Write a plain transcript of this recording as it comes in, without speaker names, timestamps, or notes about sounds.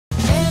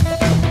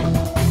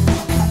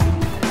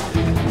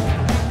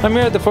I'm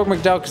here at the Fort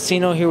McDowell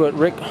Casino here with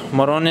Rick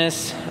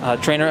Morones,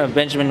 trainer of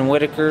Benjamin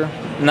Whitaker.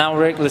 Now,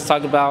 Rick, let's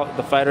talk about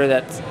the fighter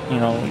that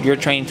you're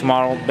training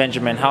tomorrow,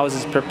 Benjamin. How is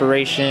his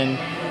preparation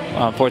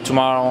for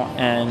tomorrow,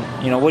 and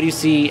what do you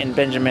see in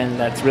Benjamin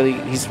that's really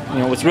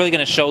what's really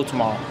going to show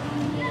tomorrow?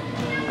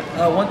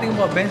 One thing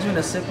about Benjamin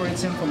that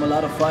separates him from a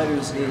lot of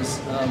fighters is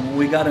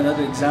we got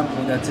another example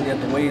of that today at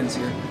the weigh-ins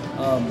here.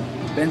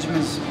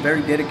 Benjamin's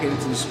very dedicated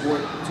to the sport,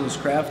 to his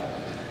craft,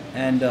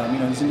 and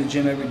he's in the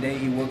gym every day.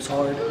 He works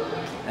hard,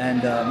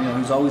 and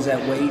he's always at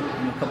weight.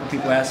 A couple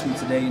people asked me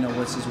today,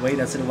 what's his weight?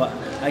 I said, well,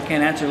 I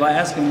can't answer. If I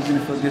ask him, he's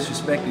gonna feel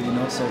disrespected,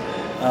 So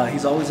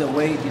he's always at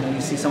weight.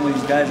 You see some of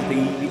these guys at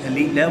the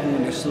elite level,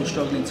 and they're still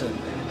struggling to,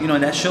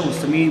 and that shows.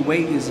 To me,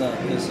 weight is a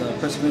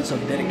perseverance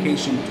of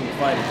dedication to a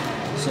fighter.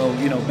 So,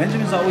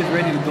 Benjamin's always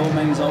ready to go,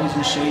 man. He's always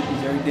in shape. He's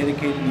very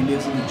dedicated. He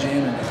lives in the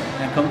gym.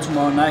 And come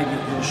tomorrow night,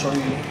 he'll show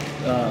you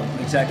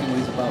exactly what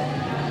he's about.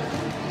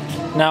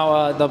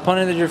 Now, the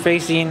opponent that you're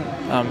facing,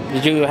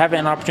 did you have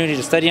an opportunity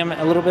to study him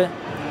a little bit?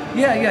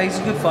 Yeah, he's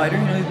a good fighter.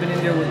 He's been in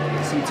there with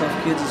some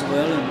tough kids as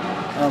well.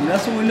 And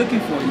that's what we're looking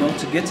for,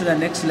 to get to that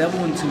next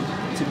level and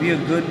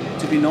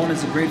to be known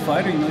as a great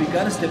fighter. You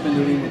got to step in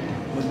the ring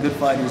with good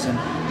fighters. And,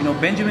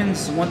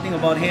 Benjamin's one thing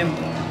about him,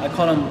 I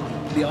call him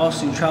the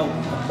Austin Trout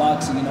of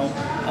boxing.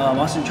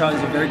 Austin Trout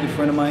is a very good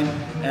friend of mine,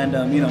 and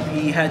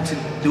he had to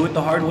do it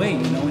the hard way.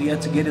 He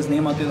had to get his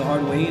name out there the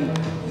hard way and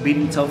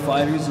beating tough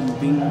fighters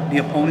and being the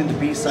opponent, the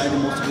B side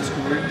in most of his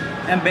career.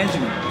 And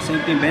Benjamin,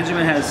 same thing.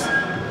 Benjamin has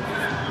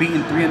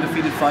beaten 3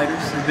 undefeated fighters.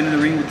 He's been in the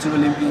ring with 2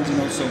 Olympians.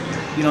 So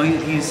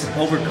he's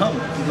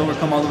overcome. He's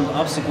overcome all those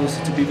obstacles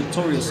to be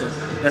victorious. So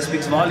that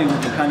speaks volume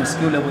of the kind of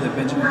skill level that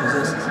Benjamin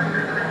possesses.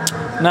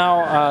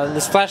 Now,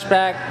 this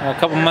flashback a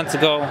couple months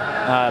ago,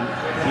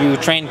 you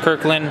trained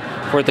Kirkland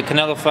for the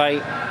Canelo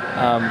fight.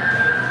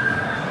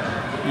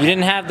 You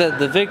didn't have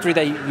the victory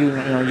that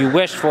you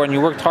wished for, and you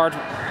worked hard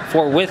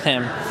for with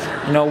him.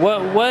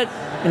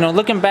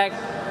 Looking back,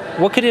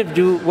 what could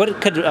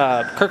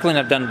Kirkland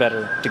have done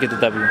better to get the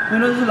W?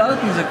 There's a lot of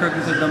things that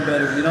Kirkland could have done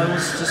better. It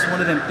was just one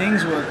of them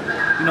things where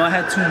I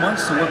had 2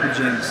 months to work with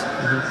James.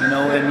 And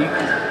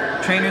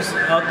trainers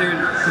out there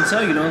can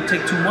tell you, don't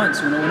take 2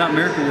 months. We're not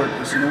miracle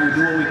workers. We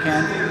do what we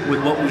can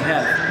with what we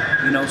have.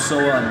 So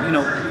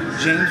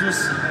James was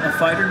a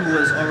fighter who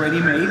was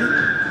already made.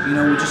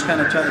 We just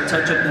kind of try to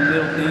touch up the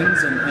little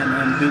things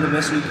and do the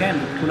best we can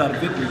to pull out a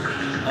victory.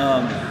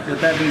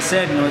 With that being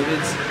said,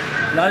 it's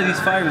a lot of these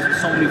fighters with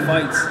so many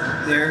fights,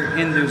 they're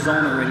in their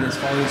zone already as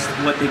far as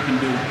what they can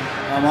do.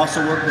 I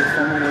also worked with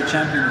former world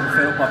champion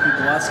Rafael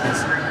Papito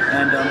Vasquez,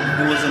 and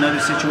it was another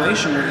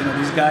situation where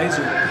these guys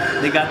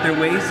they got their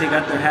ways, they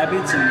got their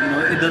habits,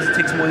 and it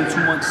takes more than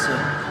 2 months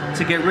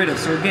to get rid of.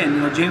 So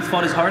again, James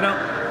fought his heart out.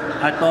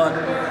 I thought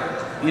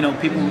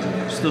people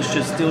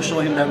should show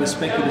him that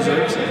respect he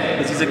deserves,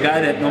 because he's a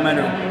guy that no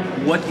matter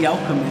what the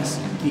outcome is,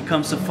 he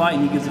comes to fight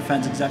and he gives the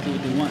fans exactly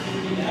what they want.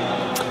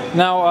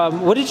 Now,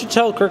 what did you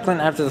tell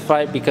Kirkland after the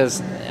fight?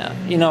 Because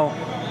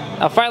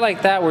a fight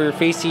like that where you're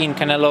facing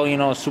Canelo,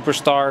 a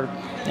superstar,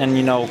 and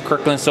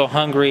Kirkland's so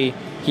hungry,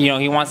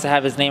 he wants to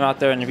have his name out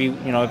there, and if he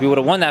would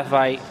have won that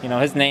fight,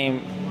 his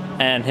name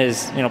and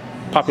his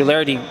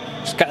popularity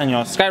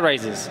sky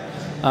rises.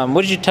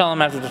 What did you tell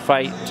him after the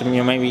fight to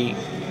maybe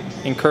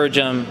encourage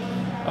him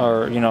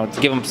or to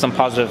give him some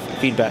positive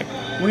feedback?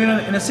 Well,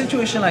 in a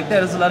situation like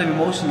that, there's a lot of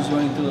emotions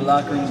running through the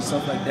locker room and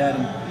stuff like that,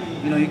 and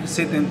you can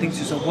sit there and think to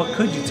yourself, what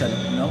could you tell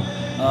him?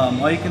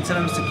 All you can tell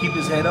him is to keep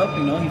his head up.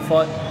 He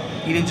fought.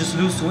 He didn't just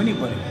lose to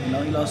anybody.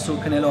 He lost to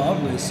Canelo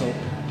Alvarez. So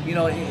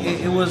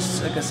it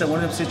was, like I said,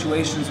 one of those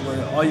situations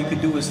where all you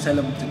could do was tell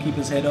him to keep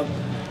his head up.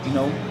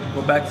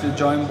 Go back to the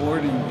drawing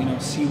board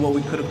and see what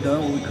we could have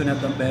done, what we couldn't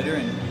have done better,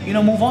 and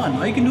move on.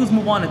 All you can do is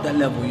move on at that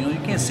level. You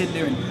can't sit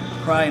there and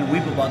cry and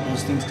weep about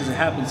those things, because it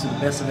happens to the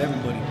best of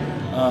everybody.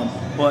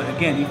 But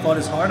again, he fought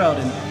his heart out,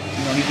 and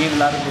he gained a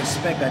lot of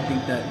respect. I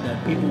think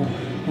that people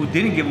who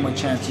didn't give him a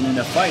chance in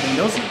that fight,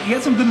 and he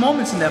had some good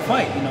moments in that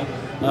fight.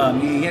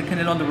 He had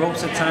Canelo on the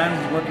ropes at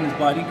times, he's working his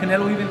body.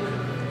 Canelo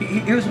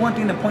here's one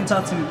thing that points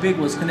out to me big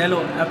was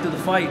Canelo after the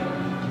fight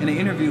in an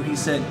interview. He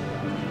said,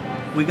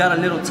 "We got a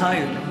little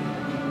tired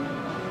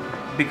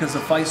because the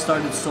fight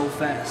started so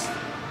fast."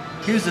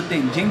 Here's the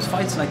thing, James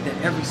fights like that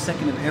every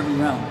second of every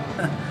round.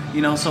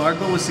 So our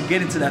goal was to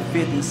get into that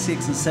 5th and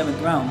 6th and 7th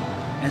round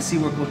and see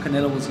what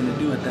Canelo was going to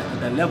do at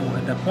that level,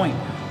 at that point.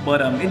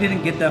 But it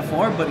didn't get that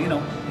far, but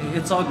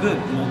it's all good.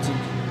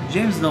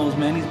 James knows,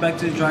 man, he's back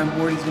to the drawing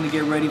board. He's going to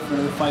get ready for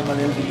another fight by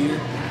the end of the year,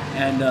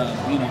 and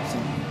so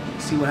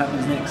see what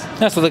happens next.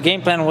 Yeah, so the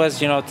game plan was,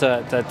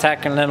 to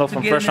attack Canelo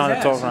from first round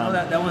to 12th round.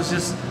 That was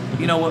just,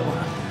 what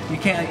you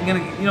can't,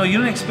 you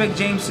don't expect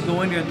James to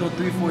go in there and throw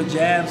 3-4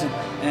 jabs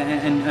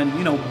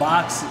and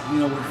box,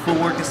 with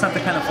footwork. It's not the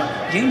kind of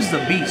fight. James is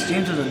a beast.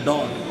 James is a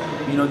dog.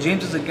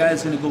 James is a guy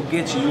that's going to go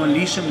get you. You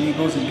unleash him and he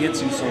goes and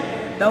gets you. So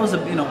that was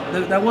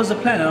that was the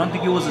plan. I don't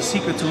think it was a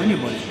secret to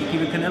anybody. I think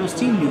even Canelo's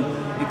team knew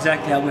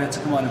exactly how we had to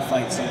come out and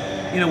fight. So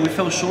we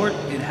fell short.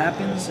 It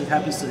happens. It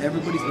happens to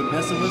everybody, to the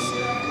best of us,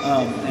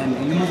 and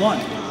you move on.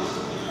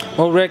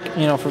 Well, Rick,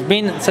 for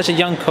being such a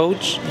young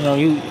coach,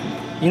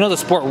 you know the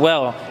sport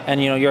well,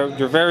 and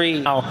you're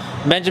very.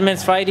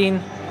 Benjamin's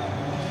fighting.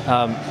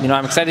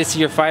 I'm excited to see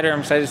your fighter. I'm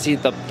excited to see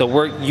the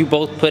work you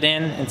both put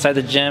in inside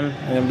the gym.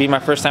 It'll be my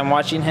first time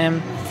watching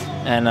him,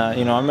 and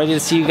I'm ready to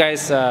see you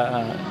guys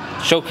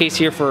showcase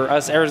here for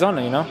us,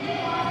 Arizona.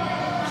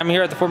 I'm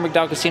here at the Fort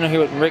McDowell Casino here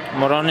with Rick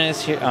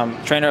Morones,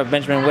 trainer of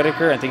Benjamin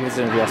Whitaker. I think it's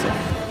going to be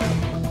awesome.